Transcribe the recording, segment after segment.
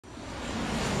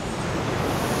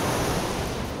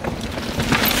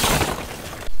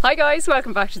Hi guys,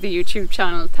 welcome back to the YouTube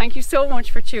channel. Thank you so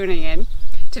much for tuning in.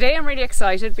 Today I'm really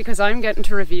excited because I'm getting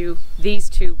to review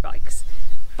these two bikes.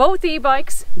 Both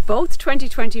e-bikes, both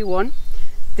 2021.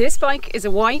 This bike is a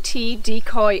YT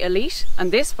Decoy Elite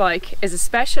and this bike is a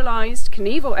specialised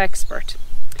Kenevo Expert.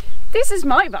 This is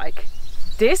my bike.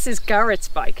 This is Garrett's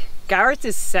bike. Garrett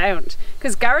is sound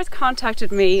because Garrett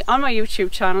contacted me on my YouTube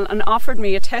channel and offered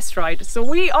me a test ride. So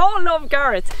we all love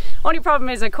Garrett. Only problem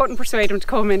is I couldn't persuade him to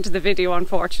come into the video,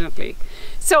 unfortunately.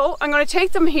 So I'm going to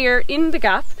take them here in the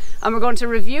gap and we're going to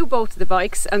review both of the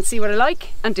bikes and see what I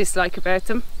like and dislike about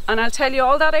them. And I'll tell you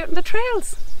all that out in the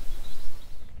trails.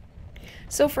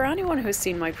 So for anyone who's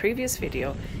seen my previous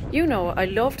video, you know I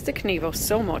loved the Kenevo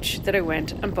so much that I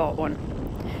went and bought one.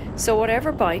 So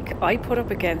whatever bike I put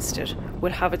up against it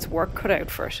will have its work cut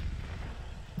out for it.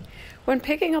 When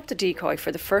picking up the Decoy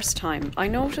for the first time, I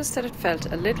noticed that it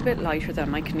felt a little bit lighter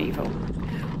than my Kenevo.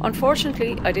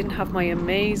 Unfortunately, I didn't have my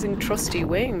amazing trusty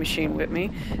weighing machine with me,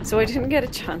 so I didn't get a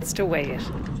chance to weigh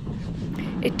it.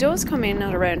 It does come in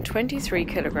at around 23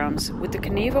 kilograms, with the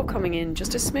Kenevo coming in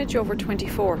just a smidge over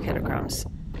 24 kilograms.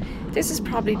 This is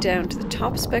probably down to the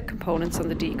top spec components on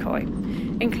the Decoy,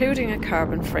 including a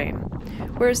carbon frame,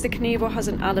 whereas the Kenevo has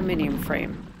an aluminium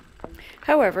frame.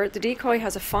 However, the Decoy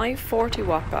has a 540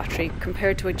 watt battery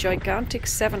compared to a gigantic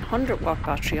 700 watt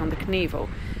battery on the Kenevo,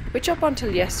 which up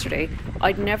until yesterday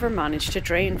I'd never managed to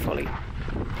drain fully.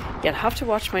 You'll have to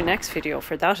watch my next video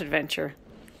for that adventure.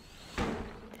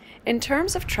 In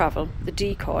terms of travel, the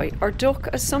Decoy, or Duck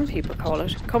as some people call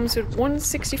it, comes with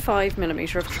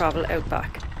 165mm of travel out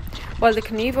back, while the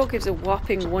Kenevo gives a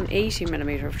whopping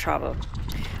 180mm of travel.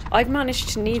 I've managed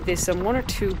to need this on one or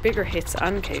two bigger hits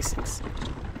and casings.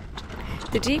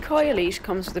 The Decoy Elite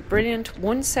comes with a brilliant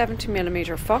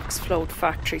 170mm Fox Float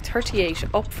Factory 38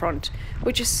 up front,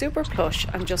 which is super plush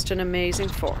and just an amazing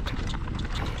fork.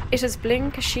 It has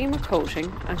bling Kashima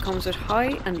coating and comes with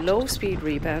high and low speed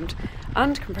rebound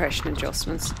and compression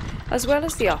adjustments, as well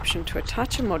as the option to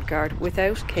attach a mudguard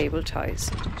without cable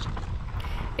ties.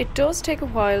 It does take a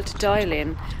while to dial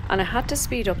in and I had to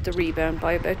speed up the rebound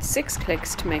by about 6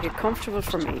 clicks to make it comfortable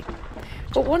for me.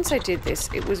 But once I did this,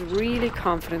 it was really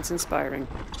confidence inspiring.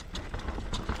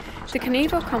 The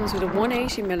Kenevo comes with a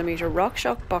 180mm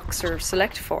RockShox Boxer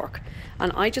Select fork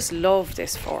and I just love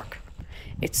this fork.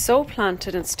 It's so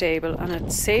planted and stable and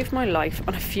it saved my life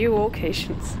on a few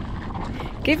occasions,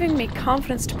 giving me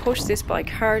confidence to push this bike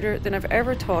harder than I've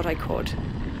ever thought I could.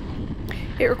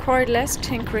 It required less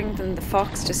tinkering than the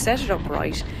Fox to set it up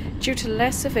right due to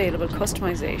less available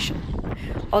customization,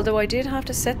 although I did have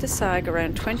to set the sag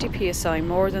around 20 psi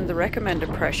more than the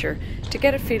recommended pressure to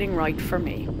get it feeling right for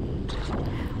me.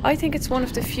 I think it's one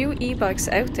of the few e-bikes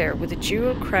out there with a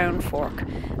dual crown fork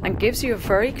and gives you a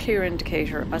very clear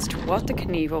indicator as to what the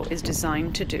Kenevo is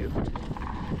designed to do.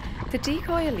 The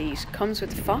Decoy Elite comes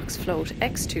with the Fox Float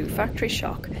X2 factory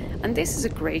shock and this is a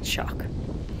great shock.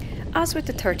 As with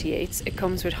the 38s, it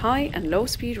comes with high and low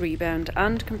speed rebound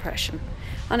and compression,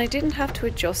 and I didn't have to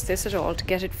adjust this at all to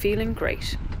get it feeling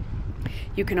great.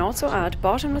 You can also add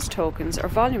bottomless tokens or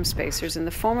volume spacers in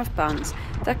the form of bands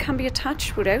that can be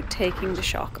attached without taking the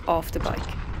shock off the bike.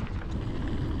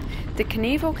 The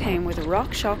Kenevo came with a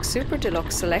RockShox Super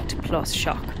Deluxe Select Plus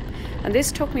shock, and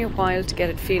this took me a while to get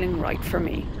it feeling right for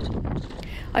me.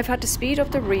 I've had to speed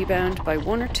up the rebound by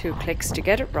 1 or 2 clicks to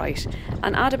get it right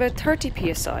and add about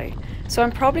 30 psi, so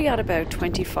I'm probably at about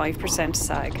 25%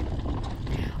 sag.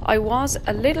 I was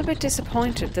a little bit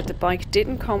disappointed that the bike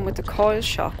didn't come with the coil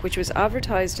shock which was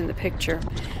advertised in the picture,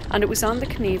 and it was on the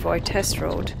Kenevo I test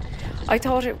rode. I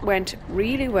thought it went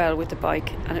really well with the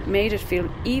bike and it made it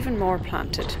feel even more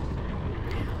planted.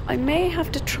 I may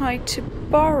have to try to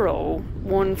borrow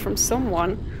one from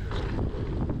someone.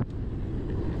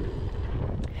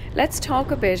 Let's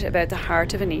talk a bit about the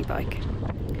heart of an e-bike,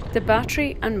 the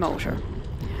battery and motor.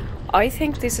 I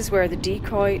think this is where the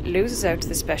Decoy loses out to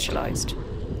the Specialized.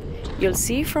 You'll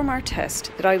see from our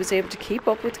test that I was able to keep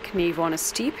up with the Kenevo on a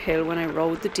steep hill when I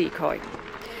rode the Decoy,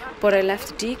 but I left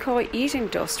the Decoy eating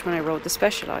dust when I rode the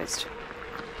Specialized.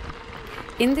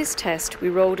 In this test we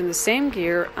rode in the same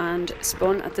gear and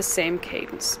spun at the same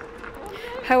cadence.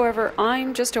 However,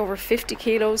 I'm just over 50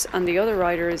 kilos and the other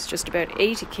rider is just about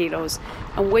 80 kilos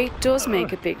and weight does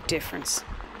make a big difference.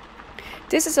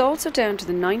 This is also down to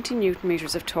the 90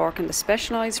 Nm of torque in the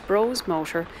Specialized Bros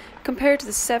motor compared to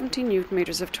the 70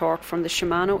 Nm of torque from the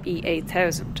Shimano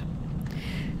E8000.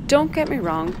 Don't get me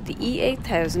wrong, the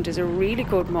E8000 is a really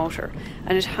good motor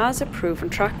and it has a proven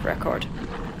track record.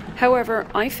 However,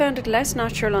 I found it less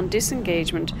natural on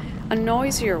disengagement and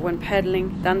noisier when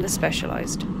pedalling than the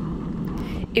Specialized.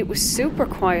 It was super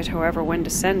quiet, however, when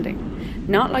descending,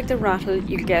 not like the rattle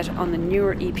you'll get on the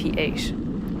newer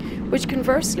EP8, which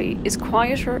conversely is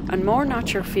quieter and more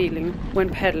natural feeling when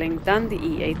pedalling than the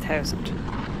E8000.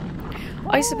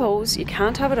 I suppose you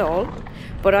can't have it all,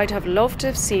 but I'd have loved to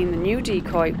have seen the new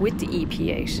Decoy with the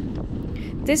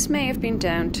EP8. This may have been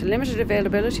down to limited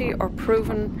availability or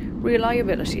proven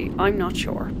reliability, I'm not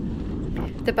sure.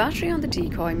 The battery on the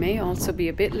Decoy may also be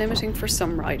a bit limiting for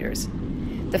some riders.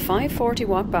 The 540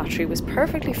 watt battery was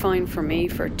perfectly fine for me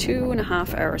for a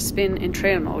 2.5 hour spin in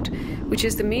trail mode, which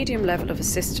is the medium level of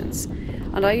assistance,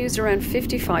 and I used around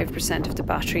 55% of the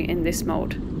battery in this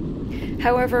mode.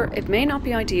 However, it may not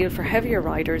be ideal for heavier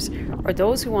riders or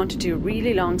those who want to do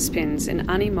really long spins in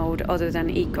any mode other than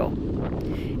eco.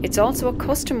 It's also a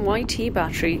custom YT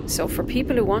battery, so for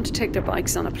people who want to take their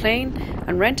bikes on a plane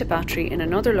and rent a battery in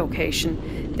another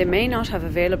location, they may not have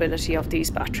availability of these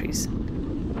batteries.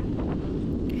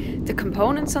 The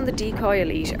components on the Decoy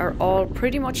Elite are all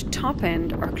pretty much top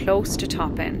end or close to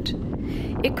top end.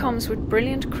 It comes with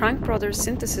brilliant Crank Brothers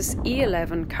Synthesis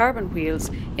E11 carbon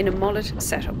wheels in a mullet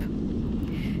setup.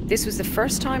 This was the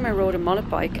first time I rode a mullet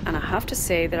bike, and I have to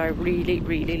say that I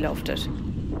really loved it.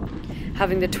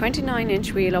 Having the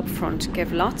 29-inch wheel up front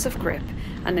gave lots of grip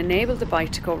and enabled the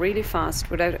bike to go really fast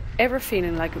without ever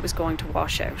feeling like it was going to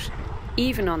wash out,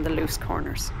 even on the loose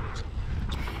corners.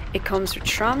 It comes with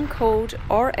SRAM code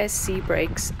RSC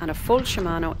brakes and a full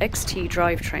Shimano XT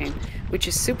drivetrain, which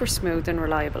is super smooth and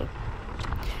reliable.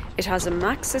 It has a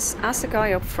Maxxis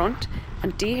Assegai up front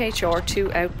and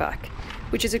DHR2 out back,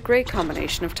 which is a great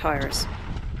combination of tyres.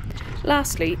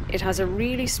 Lastly, it has a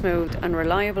really smooth and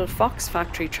reliable Fox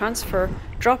factory transfer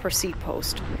dropper seat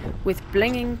post with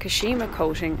blinging Kashima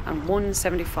coating and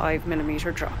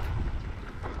 175mm drop.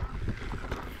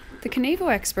 The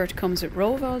Kenevo Expert comes with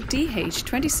Roval DH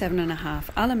 27.5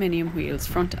 aluminium wheels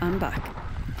front and back,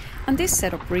 and this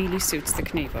setup really suits the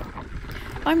Kenevo.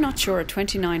 I'm not sure a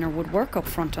 29er would work up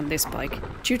front on this bike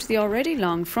due to the already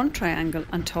long front triangle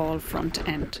and tall front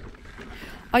end.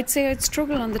 I'd say I'd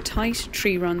struggle on the tight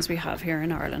tree runs we have here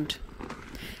in Ireland.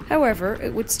 However,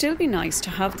 it would still be nice to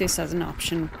have this as an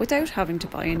option without having to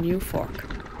buy a new fork.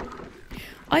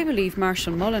 I believe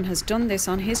Marshall Mullen has done this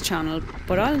on his channel,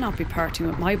 but I'll not be parting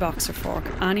with my boxer fork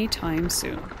anytime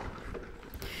soon.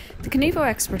 The Kenevo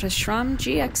Expert has SRAM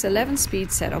GX 11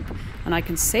 speed setup, and I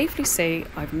can safely say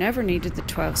I've never needed the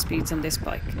 12 speeds on this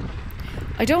bike.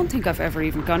 I don't think I've ever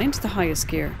even gone into the highest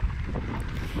gear.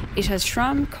 It has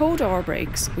SRAM Code R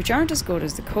brakes, which aren't as good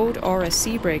as the Code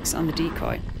RSC brakes on the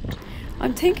Decoy.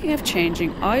 I'm thinking of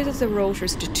changing either the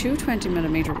rotors to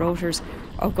 220mm rotors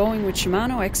or going with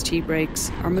Shimano XT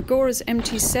brakes or Magora's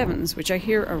MT7s, which I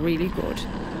hear are really good.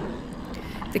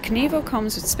 The Kenevo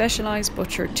comes with specialised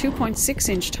Butcher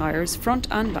 2.6-inch tyres front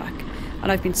and back,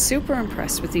 and I've been super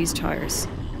impressed with these tyres.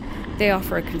 They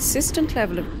offer a consistent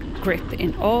level of grip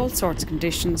in all sorts of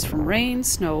conditions from rain,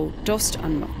 snow, dust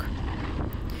and muck.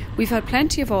 We've had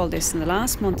plenty of all this in the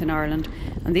last month in Ireland,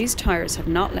 and these tyres have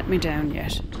not let me down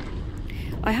yet.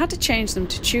 I had to change them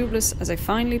to tubeless as I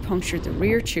finally punctured the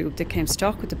rear tube that came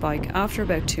stock with the bike after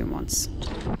about 2 months.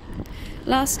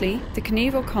 Lastly, the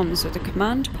Kenevo comes with a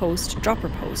command post dropper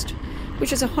post,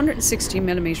 which is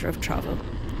 160mm of travel.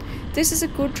 This is a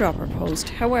good dropper post,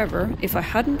 however, if I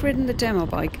hadn't ridden the demo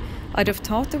bike, I'd have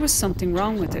thought there was something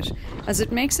wrong with it, as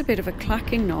it makes a bit of a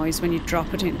clacking noise when you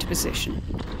drop it into position.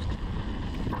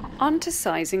 On to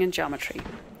sizing and geometry.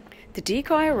 The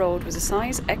Decoy I rode was a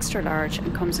size extra large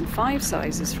and comes in 5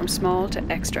 sizes from small to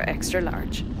extra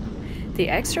large. The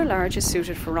extra large is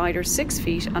suited for riders 6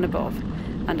 feet and above,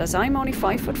 and as I'm only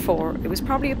 5'4", it was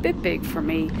probably a bit big for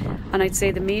me, and I'd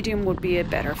say the medium would be a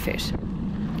better fit.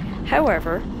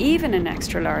 However, even in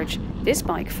extra large, this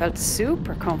bike felt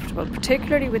super comfortable,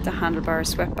 particularly with the handlebars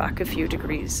swept back a few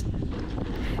degrees.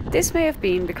 This may have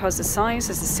been because the size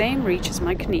has the same reach as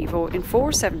my Kenevo in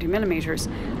 470mm,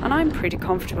 and I'm pretty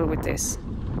comfortable with this.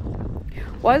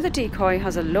 While the Decoy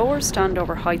has a lower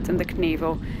standover height than the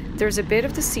Kenevo, there's a bit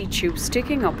of the seat tube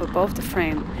sticking up above the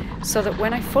frame, so that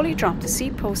when I fully dropped the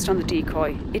seat post on the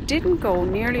Decoy, it didn't go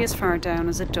nearly as far down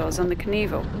as it does on the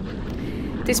Kenevo.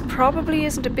 This probably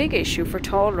isn't a big issue for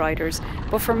tall riders,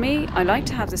 but for me, I like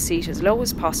to have the seat as low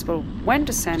as possible when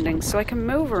descending so I can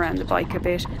move around the bike a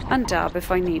bit and dab if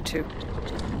I need to.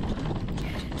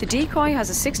 The Decoy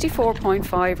has a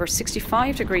 64.5 or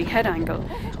 65 degree head angle,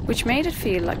 which made it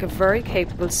feel like a very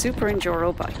capable super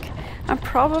enduro bike, and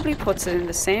probably puts it in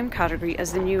the same category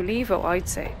as the new Levo, I'd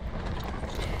say.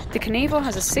 The Kenevo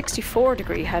has a 64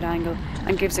 degree head angle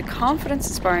and gives a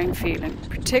confidence-inspiring feeling,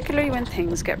 particularly when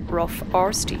things get rough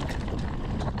or steep.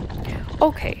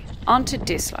 Okay, on to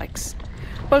dislikes.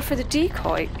 Well, for the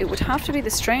Decoy, it would have to be the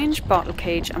strange bottle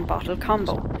cage and bottle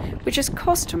combo, which is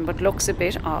custom but looks a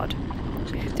bit odd.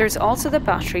 There's also the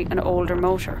battery and older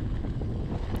motor.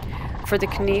 For the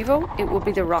Kenevo, it would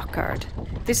be the rock guard.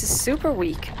 This is super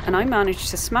weak and I managed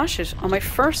to smash it on my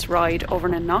first ride over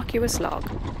an innocuous log.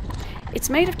 It's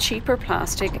made of cheaper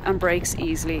plastic and breaks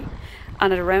easily,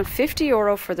 and at around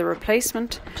 €50 for the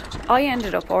replacement, I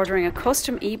ended up ordering a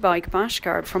custom e-bike bash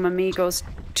guard from Amigos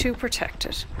to protect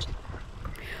it.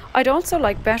 I'd also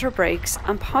like better brakes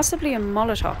and possibly a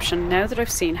mullet option now that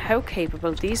I've seen how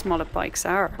capable these mullet bikes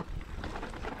are.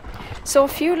 So a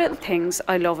few little things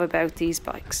I love about these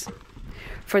bikes.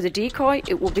 For the Decoy,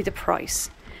 it will be the price.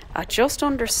 At just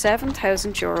under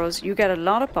 €7,000 you get a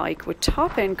lot of bike with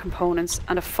top end components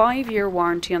and a 5-year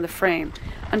warranty on the frame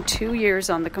and 2 years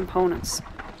on the components.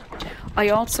 I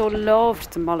also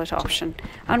loved the mullet option,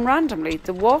 and randomly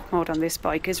the walk mode on this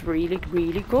bike is really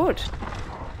good.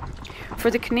 For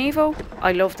the Kenevo,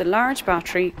 I love the large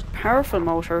battery, powerful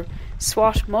motor,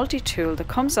 SWAT multi-tool that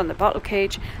comes on the bottle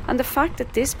cage, and the fact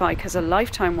that this bike has a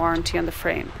lifetime warranty on the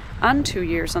frame and 2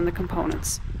 years on the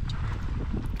components.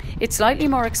 It's slightly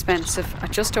more expensive at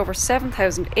just over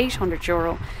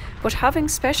 €7,800, but having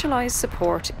specialised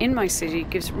support in my city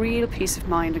gives real peace of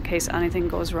mind in case anything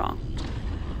goes wrong.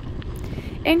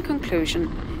 In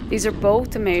conclusion, these are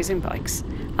both amazing bikes,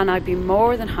 and I'd be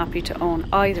more than happy to own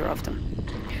either of them.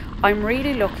 I'm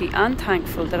really lucky and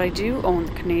thankful that I do own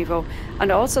the Kenevo,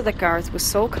 and also that Gareth was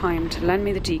so kind to lend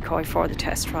me the Decoy for the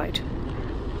test ride.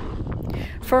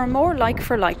 For a more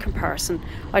like-for-like comparison,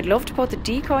 I'd love to put the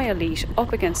Decoy Elite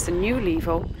up against the new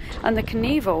Levo and the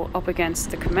Kenevo up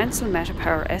against the Commensal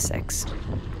Metapower SX.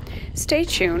 Stay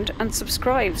tuned and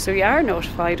subscribe so you are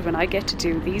notified when I get to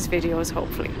do these videos,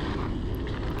 hopefully.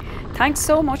 Thanks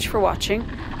so much for watching,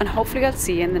 and hopefully I'll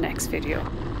see you in the next video.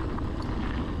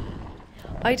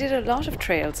 I did a lot of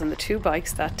trails on the two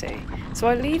bikes that day, so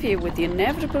I'll leave you with the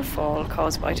inevitable fall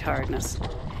caused by tiredness.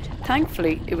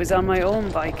 Thankfully, it was on my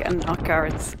own bike and not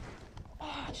Gareth's.